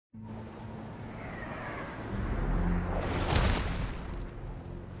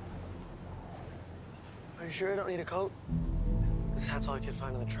Are you sure I don't need a coat? This hat's all I could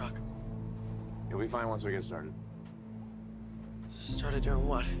find in the truck. You'll be fine once we get started. Started doing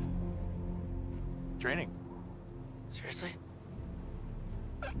what? Training. Seriously?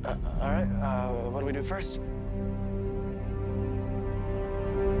 All right, what do we do first?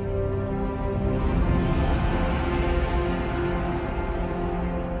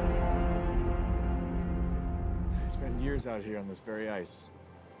 I spent years out here on this very ice,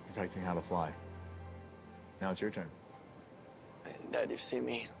 perfecting how to fly. Now it's your turn. Dad, you've seen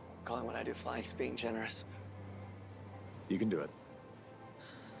me calling what I do flying being generous. You can do it.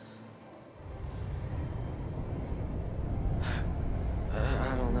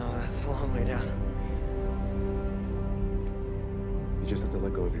 I don't know, that's a long way down. You just have to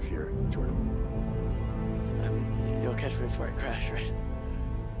let go of your fear, Jordan. You'll catch me before I crash, right?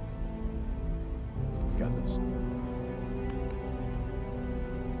 You got this.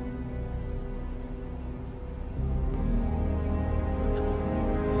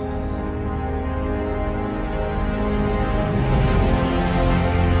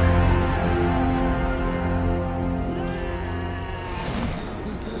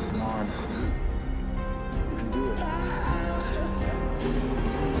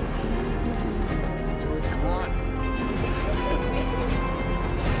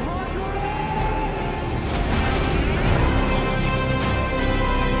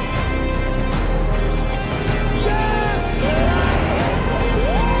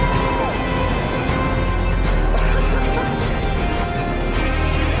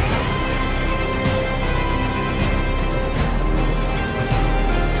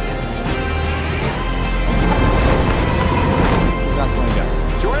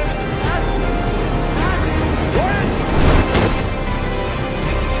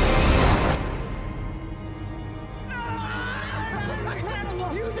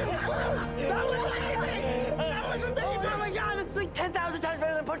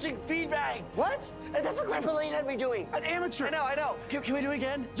 Feedback. What? And that's what Grandpa Lane had me doing. An amateur. I know. Can we do it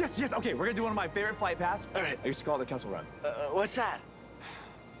again? Yes. Okay, we're gonna do one of my favorite flight paths. All right. I used to call it the Kessel Run. What's that?